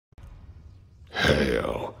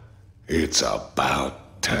Hell, it's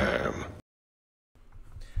about time.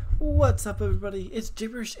 What's up, everybody? It's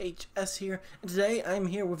Gibberish HS here, and today I'm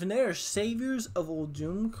here with another Saviors of Old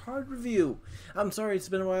Doom card review. I'm sorry it's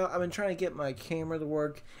been a while. I've been trying to get my camera to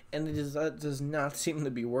work, and it does not seem to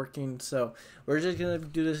be working, so we're just going to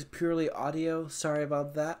do this purely audio. Sorry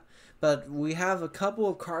about that. But we have a couple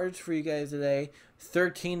of cards for you guys today,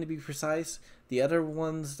 13 to be precise. The other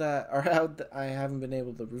ones that are out that I haven't been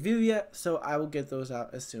able to review yet, so I will get those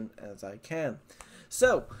out as soon as I can.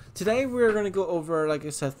 So, today we're going to go over, like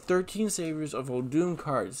I said, 13 Saviors of Old Doom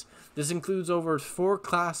cards. This includes over 4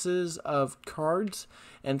 classes of cards,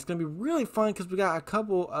 and it's going to be really fun because we got a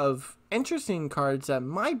couple of interesting cards that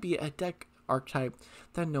might be a deck archetype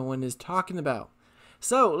that no one is talking about.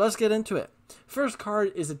 So, let's get into it. First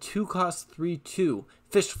card is a 2-cost 3/2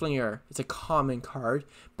 Fish Flinger. It's a common card.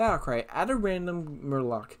 Battlecry, add a random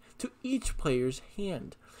Murloc to each player's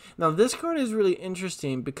hand. Now, this card is really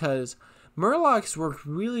interesting because Murlocs work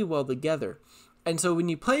really well together. And so when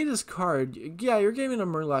you play this card, yeah, you're giving a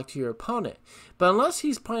Murloc to your opponent. But unless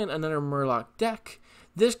he's playing another Murloc deck,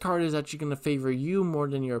 this card is actually going to favor you more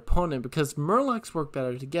than your opponent because Murlocs work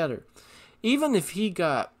better together. Even if he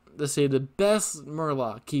got, let's say, the best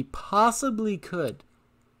Murloc he possibly could,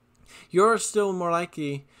 you're still more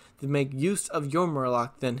likely to make use of your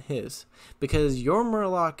Murloc than his, because your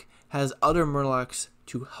Murloc has other Murlocs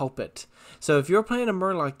to help it. So if you're playing a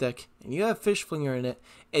Murloc deck and you have Fish Flinger in it,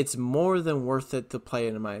 it's more than worth it to play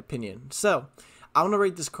it, in my opinion. So I'm going to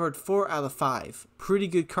rate this card 4 out of 5. Pretty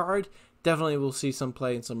good card. Definitely will see some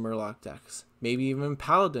play in some Murloc decks. Maybe even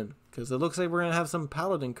Paladin, because it looks like we're going to have some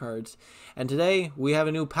Paladin cards. And today we have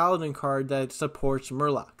a new Paladin card that supports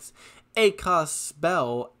Murlocs. 8-cost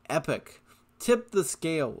spell, Epic. Tip the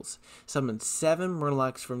scales. Summon 7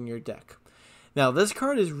 Murlocs from your deck. Now, this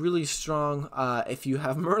card is really strong if you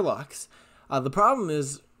have Murlocs. The problem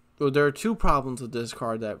is, well, there are 2 problems with this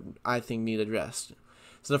card that I think need addressed.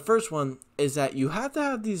 So the first one is that you have to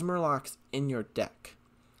have these Murlocs in your deck.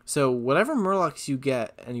 So whatever Murlocs you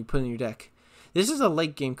get and you put in your deck, this is a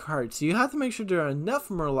late game card. So you have to make sure there are enough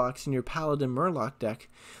Murlocs in your Paladin Murloc deck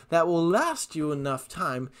that will last you enough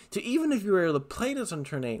time to, even if you were able to play this on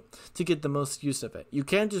turn 8, to get the most use of it. You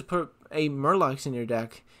can't just put 8 Murlocs in your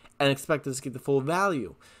deck and expect this to get the full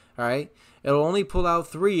value. Alright? It'll only pull out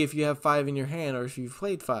 3 if you have 5 in your hand or if you've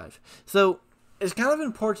played 5. So it's kind of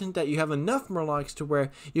important that you have enough Murlocs to where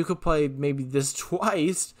you could play maybe this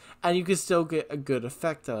twice and you could still get a good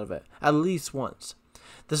effect out of it, at least once.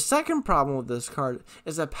 The second problem with this card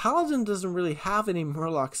is that Paladin doesn't really have any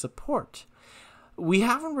Murloc support. We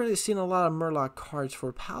haven't really seen a lot of Murloc cards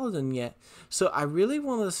for Paladin yet, so I really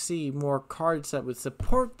want to see more cards that would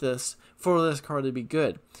support this for this card to be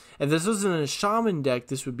good. If this was in a Shaman deck,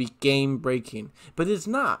 this would be game breaking, but it's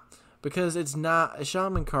not, because it's not a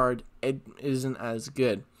Shaman card. It isn't as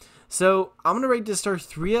good. So I'm going to rate this card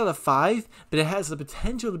 3 out of 5, but it has the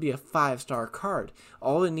potential to be a 5-star card.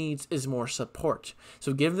 All it needs is more support.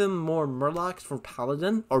 So give them more Murlocs for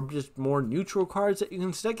Paladin, or just more neutral cards that you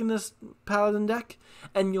can stick in this Paladin deck,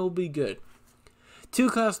 and you'll be good.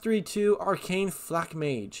 2-cost 3/2 Arcane Flak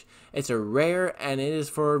Mage. It's a rare, and it is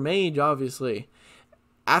for Mage, obviously.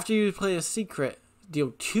 After you play a secret,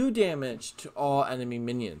 deal 2 damage to all enemy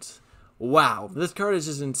minions. Wow, this card is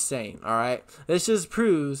just insane, alright? This just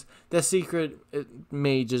proves that Secret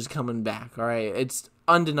Mage is coming back, alright? It's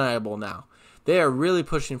undeniable now. They are really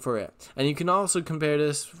pushing for it. And you can also compare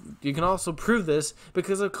this, you can also prove this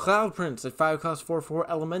because of Cloud Prince, a 5-cost 4/4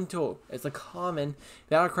 Elemental. It's a common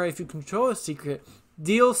Battlecry. If you control a secret,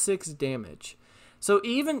 deal 6 damage. So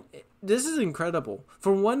even, this is incredible.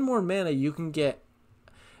 For 1 more mana, you can get,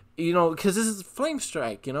 you know, because this is Flame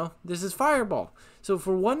Strike, you know, this is Fireball. So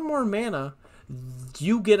for 1 more mana,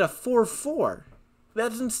 you get a 4/4.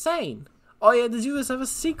 That's insane. All you have to do is have a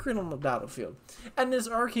secret on the battlefield. And this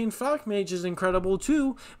Arcane Flak Mage is incredible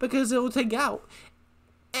too, because it will take out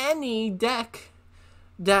any deck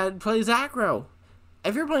that plays aggro.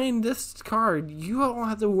 If you're playing this card, you don't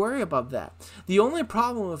have to worry about that. The only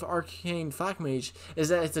problem with Arcane Flak Mage is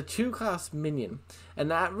that it's a 2-cost minion. And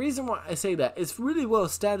the reason why I say that, it's really well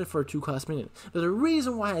statted for a 2-cost minion. But the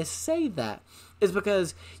reason why I say that is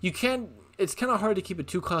because you can't, it's kind of hard to keep a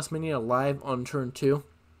 2-cost minion alive on turn 2.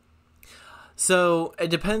 So it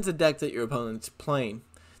depends the deck that your opponent's playing.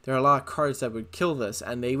 There are a lot of cards that would kill this,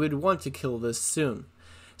 and they would want to kill this soon.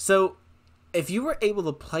 So if you were able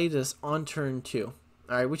to play this on turn 2,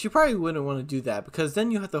 alright, which you probably wouldn't want to do that, because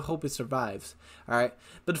then you have to hope it survives, alright?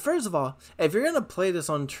 But first of all, if you're going to play this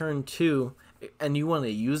on turn 2, and you want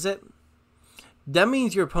to use it, that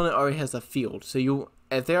means your opponent already has a field, so you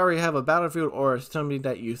if they already have a battlefield or something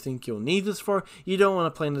that you think you'll need this for, you don't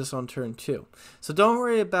want to play this on turn 2. So don't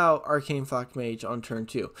worry about Arcane Flock Mage on turn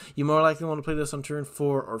 2. You more likely want to play this on turn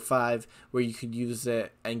 4 or 5, where you could use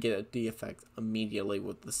it and get the effect immediately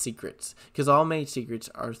with the secrets. Because all mage secrets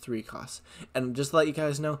are 3 costs. And just to let you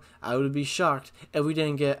guys know, I would be shocked if we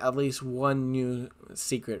didn't get at least one new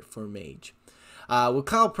secret for mage. With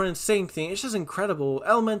Kyle Prince, same thing. It's just incredible.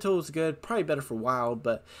 Elemental is good, probably better for Wild,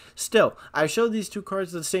 but still, I showed these 2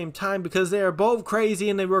 cards at the same time because they are both crazy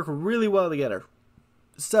and they work really well together.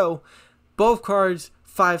 So, both cards,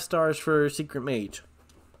 5 stars for Secret Mage.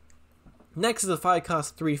 Next is a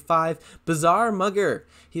 5-cost 3/5 Bizarre Mugger.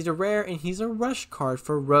 He's a rare and he's a rush card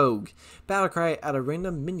for Rogue. Battlecry, add a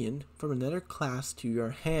random minion from another class to your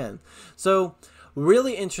hand. So,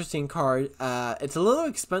 really interesting card. It's a little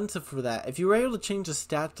expensive for that. If you were able to change the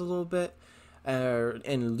stats a little bit and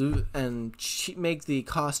make the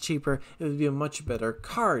cost cheaper, it would be a much better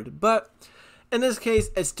card. But in this case,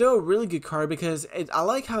 it's still a really good card because I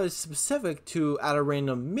like how it's specific to add a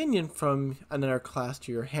random minion from another class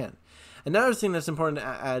to your hand. Another thing that's important to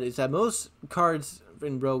add is that most cards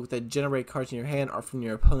in Rogue that generate cards in your hand are from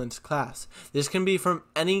your opponent's class. This can be from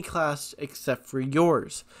any class except for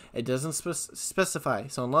yours. It doesn't specify.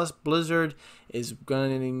 So unless Blizzard is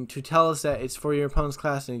going to tell us that it's for your opponent's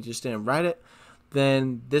class and you just didn't write it,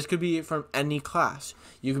 then this could be from any class.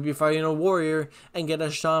 You could be fighting a warrior and get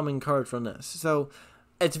a shaman card from this. So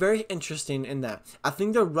it's very interesting in that. I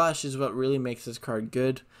think the rush is what really makes this card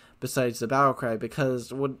good, besides the battle cry,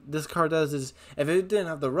 because what this card does is, if it didn't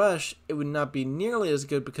have the rush, it would not be nearly as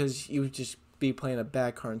good because you would just be playing a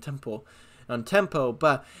bad card on tempo,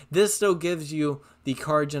 but this still gives you the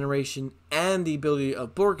card generation and the ability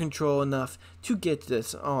of board control enough to get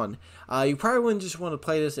this on. You probably wouldn't just want to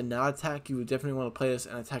play this and not attack. You would definitely want to play this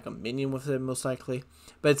and attack a minion with it most likely,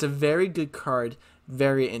 but it's a very good card,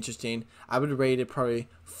 very interesting. I would rate it probably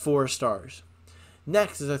 4 stars.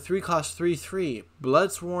 Next is a 3-cost 3/3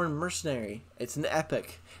 Bloodsworn Mercenary. It's an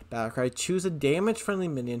epic. Battlecry, choose a damage-friendly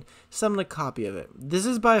minion, summon a copy of it. This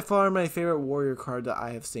is by far my favorite warrior card that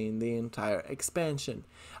I have seen the entire expansion.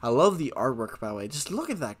 I love the artwork, by the way. Just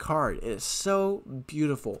look at that card. It is so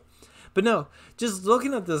beautiful. But no, just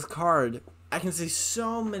looking at this card, I can see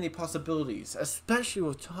so many possibilities, especially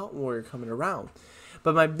with Taunt Warrior coming around.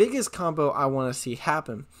 But my biggest combo I want to see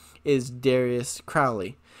happen is Darius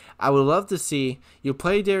Crowley. I would love to see you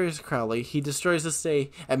play Darius Crowley. He destroys the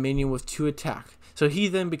stay a minion with 2 attack. So he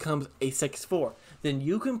then becomes a 6/4. Then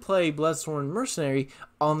you can play Bloodsworn Mercenary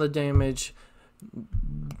on the damage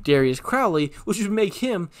Darius Crowley, which would make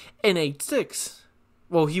him an 8/6.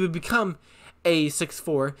 Well, he would become a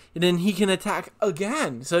 6/4, and then he can attack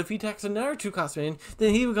again. So if he attacks another 2-cost minion,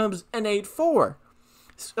 then he becomes an 8/4.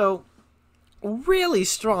 So really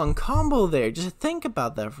strong combo there. Just think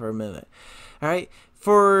about that for a minute. Alright,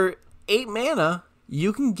 for 8 mana,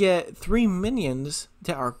 you can get 3 minions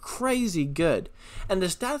that are crazy good. And the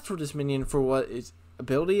stats for this minion for what its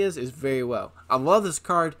ability is very well. I love this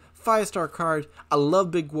card, 5-star card. I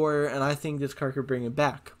love Big Warrior, and I think this card could bring it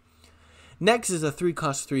back. Next is a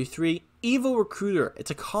 3-cost 3/3 Evil Recruiter.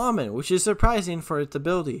 It's a common, which is surprising for its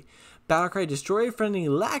ability. Battlecry, destroy a friendly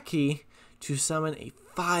lackey to summon a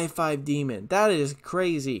 5/5 demon. That is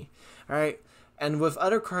crazy. Alright. And with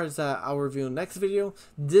other cards that I'll review in the next video,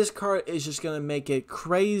 this card is just going to make it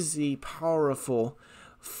crazy powerful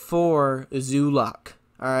for Zulak.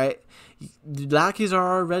 Alright? Lackeys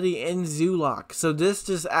are already in Zulak, so this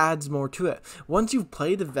just adds more to it. Once you've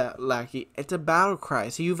played the Lackey, it's a battle cry,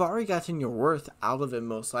 so you've already gotten your worth out of it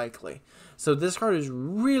most likely. So this card is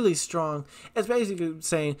really strong. It's basically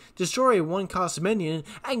saying, destroy a 1-cost minion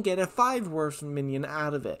and get a 5 worth minion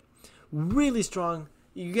out of it. Really strong.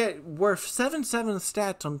 You get worth 7/7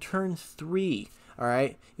 stats on turn 3.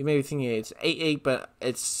 Alright? You may be thinking it's 8/8, but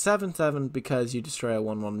it's 7/7 because you destroy a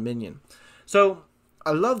 1/1 minion. So,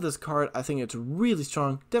 I love this card. I think it's really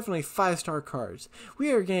strong. Definitely 5-star cards.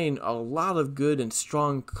 We are getting a lot of good and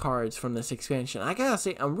strong cards from this expansion. I gotta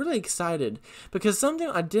say, I'm really excited because something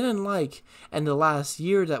I didn't like in the last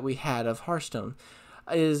year that we had of Hearthstone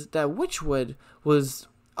is that Witchwood was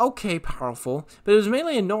okay powerful, but it was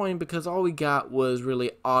mainly annoying because all we got was really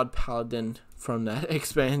Odd Paladin from that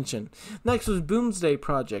expansion. Next was Boomsday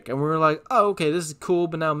Project, and we were like, oh, okay, this is cool,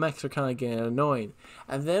 but now mechs are kind of getting annoying.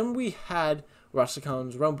 And then we had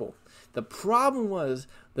Rustican's Rumble. The problem was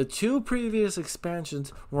the 2 previous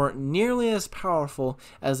expansions weren't nearly as powerful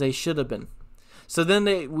as they should have been. So then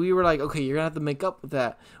we were like, okay, you're going to have to make up with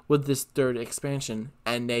that with this 3rd expansion,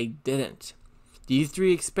 and they didn't. These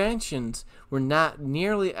 3 expansions were not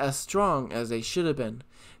nearly as strong as they should have been.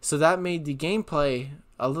 So that made the gameplay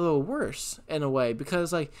a little worse in a way,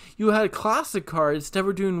 because like you had classic cards that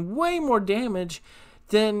were doing way more damage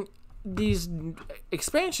than these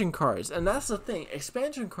expansion cards. And that's the thing,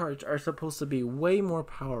 expansion cards are supposed to be way more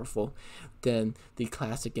powerful than the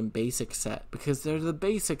classic and basic set, because they're the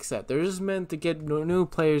basic set. They're just meant to get new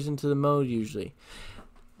players into the mode usually.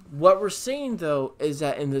 What we're seeing though is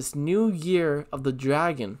that in this new year of the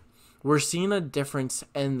dragon, we're seeing a difference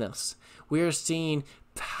in this. We are seeing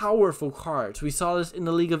powerful cards. We saw this in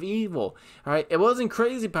the League of Evil. Alright, it wasn't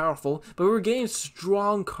crazy powerful, but we were getting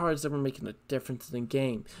strong cards that were making a difference in the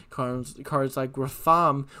game. Cards like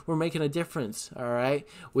Rafam were making a difference. Alright,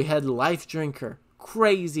 we had Life Drinker,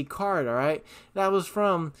 crazy card. Alright, that was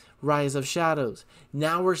from Rise of Shadows.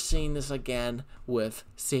 Now we're seeing this again with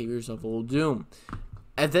Saviors of Old Doom.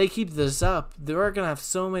 If they keep this up, they're going to have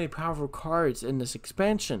so many powerful cards in this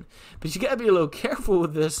expansion. But you got to be a little careful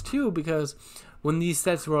with this too, because when these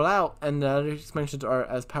sets roll out and the other expansions are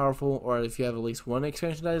as powerful, or if you have at least one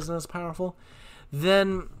expansion that isn't as powerful,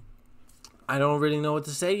 then I don't really know what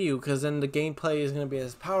to say to you, because then the gameplay is going to be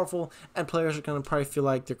as powerful and players are going to probably feel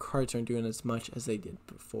like their cards aren't doing as much as they did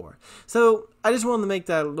before. So I just wanted to make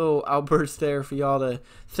that little outburst there for y'all to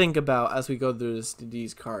think about as we go through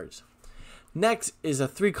these cards. Next is a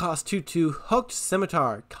 3-cost 2/2 Hooked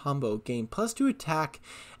Scimitar combo. Gain +2 attack.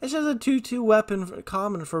 It's just a 2/2 weapon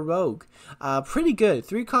common for Rogue. Pretty good.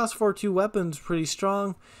 3-cost 4/2 weapons, pretty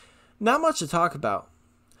strong. Not much to talk about.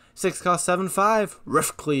 6-cost 7/5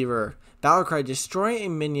 Rift Cleaver. Battlecry, destroy a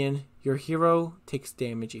minion. Your hero takes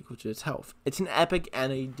damage equal to its health. It's an epic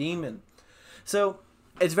and a demon. So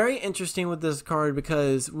it's very interesting with this card,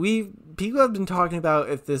 because people have been talking about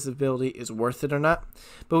if this ability is worth it or not.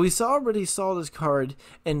 But we already saw this card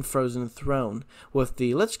in Frozen Throne with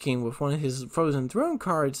the Lich King. With one of his Frozen Throne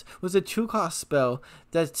cards was a 2-cost spell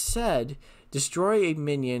that said destroy a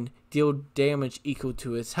minion, deal damage equal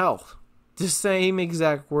to its health. The same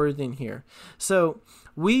exact wording here. So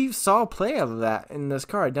we saw play out of that in this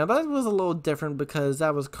card. Now that was a little different because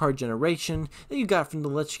that was card generation that you got from the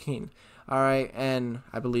Lich King. Alright, and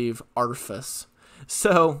I believe Arthas.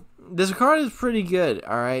 So this card is pretty good.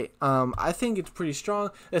 Alright, I think it's pretty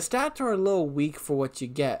strong. The stats are a little weak for what you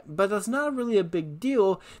get, but that's not really a big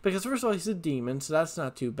deal, because first of all, he's a demon, so that's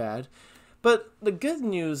not too bad. But the good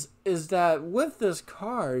news is that with this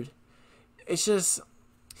card, it's just,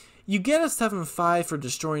 you get a 7/5 for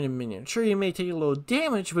destroying a minion. Sure, you may take a little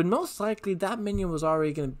damage, but most likely that minion was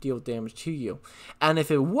already going to deal damage to you. And if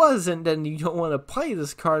it wasn't, then you don't want to play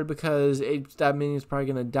this card, because that minion is probably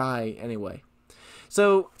going to die anyway.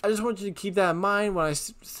 So I just want you to keep that in mind when I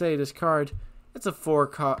say this card. It's a 4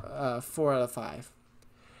 out of 5.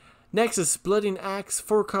 Next is Splitting Axe,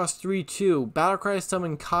 4-cost 3/2. Battlecry,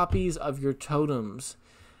 summon copies of your totems.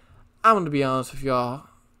 I'm going to be honest with y'all.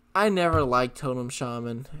 I never liked Totem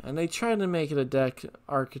Shaman, and they tried to make it a deck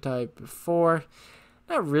archetype before.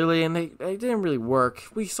 Not really, and they didn't really work.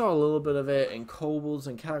 We saw a little bit of it in Kobolds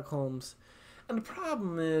and Catacombs, and the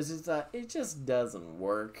problem is that it just doesn't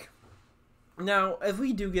work. Now, if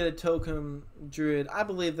we do get a Totem Druid, I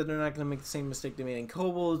believe that they're not going to make the same mistake they made in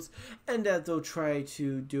Kobolds, and that they'll try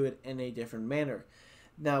to do it in a different manner.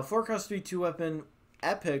 Now, 4-cost 3/2 weapon,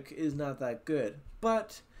 Epic, is not that good,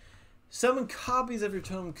 but summon copies of your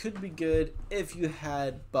totem could be good if you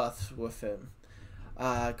had buffs with him.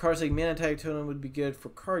 Cards like Mana Tag Totem would be good for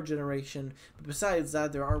card generation, but besides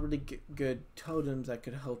that, there aren't really good totems that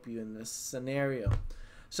could help you in this scenario.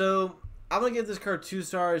 So I'm going to give this card 2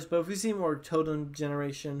 stars, but if we see more totem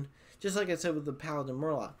generation, just like I said with the Paladin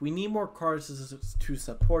Murloc, we need more cards to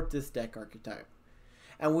support this deck archetype.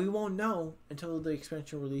 And we won't know until the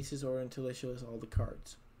expansion releases or until they show us all the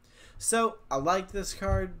cards. So I like this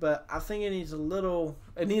card, but I think it needs a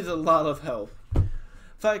lot of help.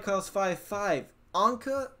 5-cost 5/5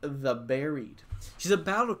 Anka the Buried. She's a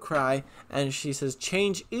battle cry, and she says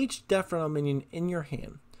change each Death Rattle minion in your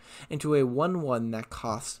hand into a 1/1 that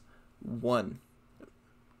costs 1.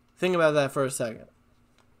 Think about that for a second.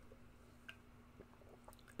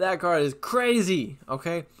 That card is crazy,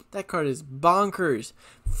 okay? That card is bonkers.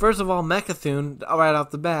 First of all, Mechathune, right off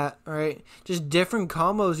the bat, alright? Just different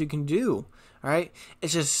combos you can do, alright?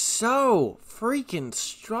 It's just so freaking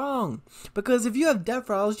strong. Because if you have Death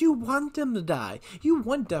Rattles, you want them to die. You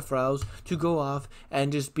want Death Rattles to go off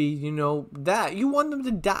and just be, that. You want them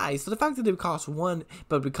to die. So the fact that they cost 1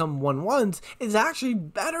 but become 1/1s is actually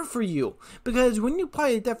better for you. Because when you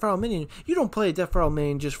play a Death Rattle minion, you don't play a Death Rattle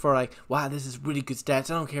minion just for like, wow, this is really good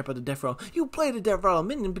stats. I don't care about the Death Rattle. You play the Death Rattle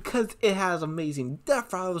minion because it has amazing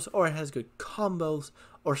Death Rattles or it has good combos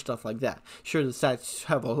or stuff like that. Sure, the stats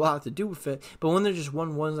have a lot to do with it, but when they're just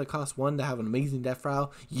 1/1s that cost 1 to have an amazing Death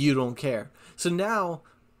Rattle, you don't care. So now,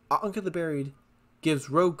 Ankh of the Buried gives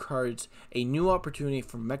rogue cards a new opportunity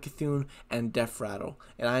for Mechathune and Death Rattle,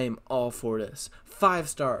 and I am all for this. 5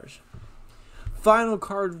 stars. Final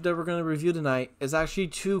card that we're going to review tonight is actually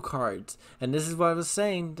 2 cards, and this is what I was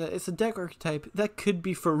saying, that it's a deck archetype that could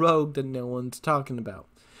be for rogue that no one's talking about.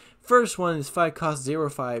 First one is 5 cost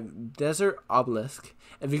 0/5 Desert Obelisk.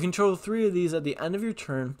 If you control 3 of these at the end of your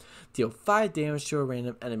turn, deal 5 damage to a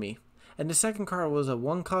random enemy. And the second card was a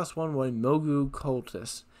 1 cost 1/1 Mogu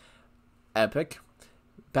Cultist. Epic.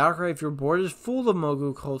 Battlecry, if your board is full of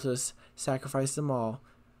Mogu Cultists, sacrifice them all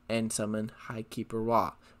and summon Highkeeper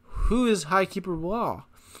Wa. Who is Highkeeper Wa?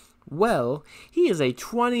 Well, he is a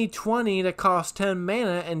 20/20 that costs 10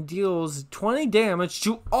 mana and deals 20 damage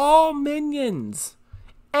to all minions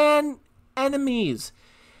and enemies.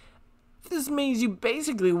 This means you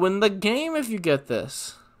basically win the game if you get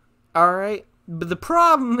this. Alright? But the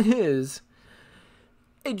problem is,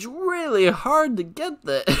 it's really hard to get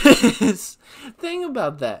this. Think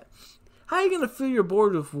about that. How are you going to fill your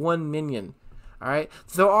board with 1 minion? Alright?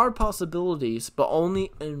 There are possibilities, but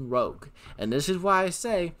only in Rogue. And this is why I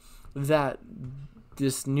say that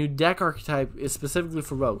this new deck archetype is specifically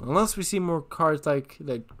for Rogue. Unless we see more cards like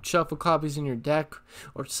shuffle copies in your deck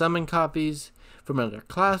or summon copies from other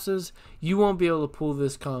classes, you won't be able to pull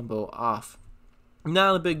this combo off.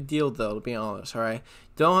 Not a big deal though, to be honest, alright?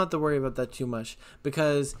 Don't have to worry about that too much,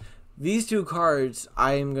 because these 2 cards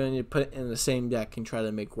I am going to put in the same deck and try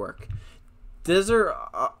to make work. Desert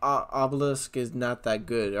Obelisk is not that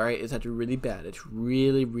good, alright? It's actually really bad. It's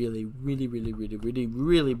really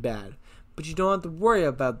bad. But you don't have to worry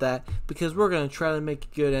about that, because we're going to try to make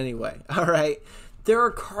it good anyway, alright? There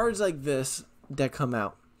are cards like this that come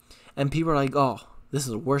out, and people are like, oh, this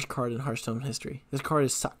is the worst card in Hearthstone history. This card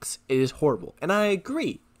sucks. It is horrible. And I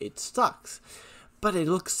agree, it sucks. But it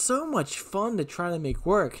looks so much fun to try to make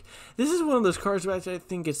work. This is one of those cards where I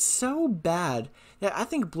think it's so bad that I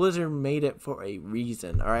think Blizzard made it for a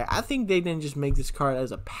reason. Alright, I think they didn't just make this card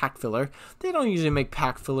as a pack filler. They don't usually make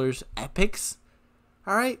pack fillers epics.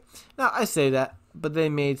 Alright? Now, I say that, but they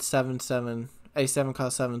made 7/7, a 7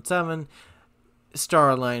 cost 7/7.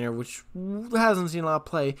 Starliner, which hasn't seen a lot of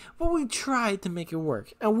play, but we tried to make it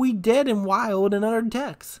work, and we did in Wild and other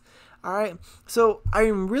decks. Alright, so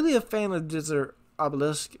I'm really a fan of Desert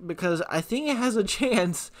Obelisk because I think it has a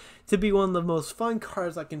chance to be one of the most fun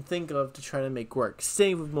cards I can think of to try to make work.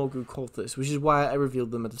 Same with Mogu Cultist, which is why I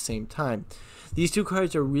revealed them at the same time. These 2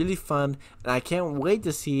 cards are really fun, and I can't wait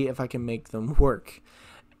to see if I can make them work.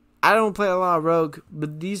 I don't play a lot of Rogue,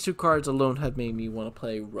 but these 2 cards alone have made me want to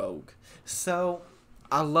play Rogue. So,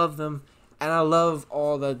 I love them, and I love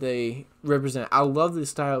all that they represent. I love the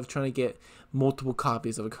style of trying to get multiple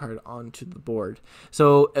copies of a card onto the board.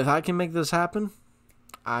 So, if I can make this happen,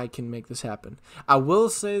 I can make this happen. I will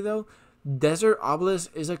say, though, Desert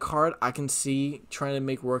Obelisk is a card I can see trying to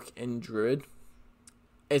make work in Druid.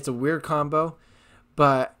 It's a weird combo,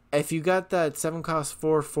 but if you got that 7 cost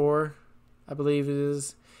 4/4, I believe it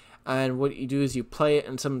is, and what you do is you play it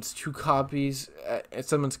and summons 2 copies. It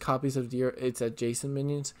summons copies of its adjacent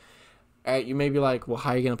minions. You may be like, well,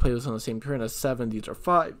 how are you going to play this on the same turn as 7? These are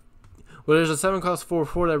 5. Well, there's a 7 cost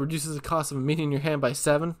 4/4 that reduces the cost of a minion in your hand by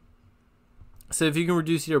 7. So if you can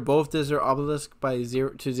reduce either both Desert Obelisk by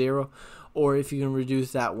 0, or if you can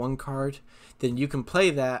reduce that 1 card, then you can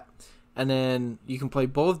play that, and then you can play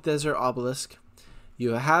both Desert Obelisk.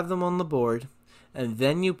 You have them on the board, and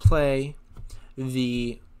then you play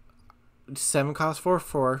the 7 cost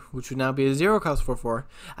 4/4, which would now be a 0 cost 4/4,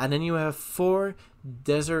 and then you have 4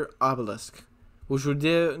 Desert Obelisk, which would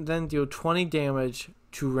then deal 20 damage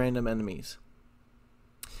to random enemies.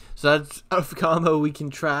 So that's a combo we can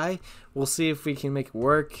try. We'll see if we can make it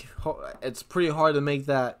work. It's pretty hard to make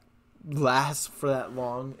that last for that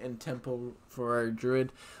long in tempo for our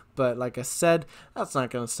Druid, but like I said, that's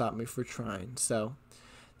not going to stop me from trying. So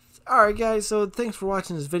alright guys, so thanks for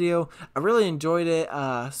watching this video. I really enjoyed it.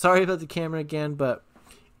 Sorry about the camera again, but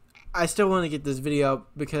I still want to get this video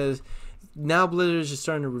up because now Blizzard is just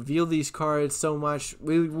starting to reveal these cards so much.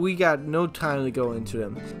 We got no time to go into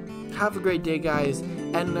them. Have a great day, guys,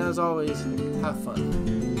 and as always, have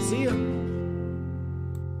fun. See ya!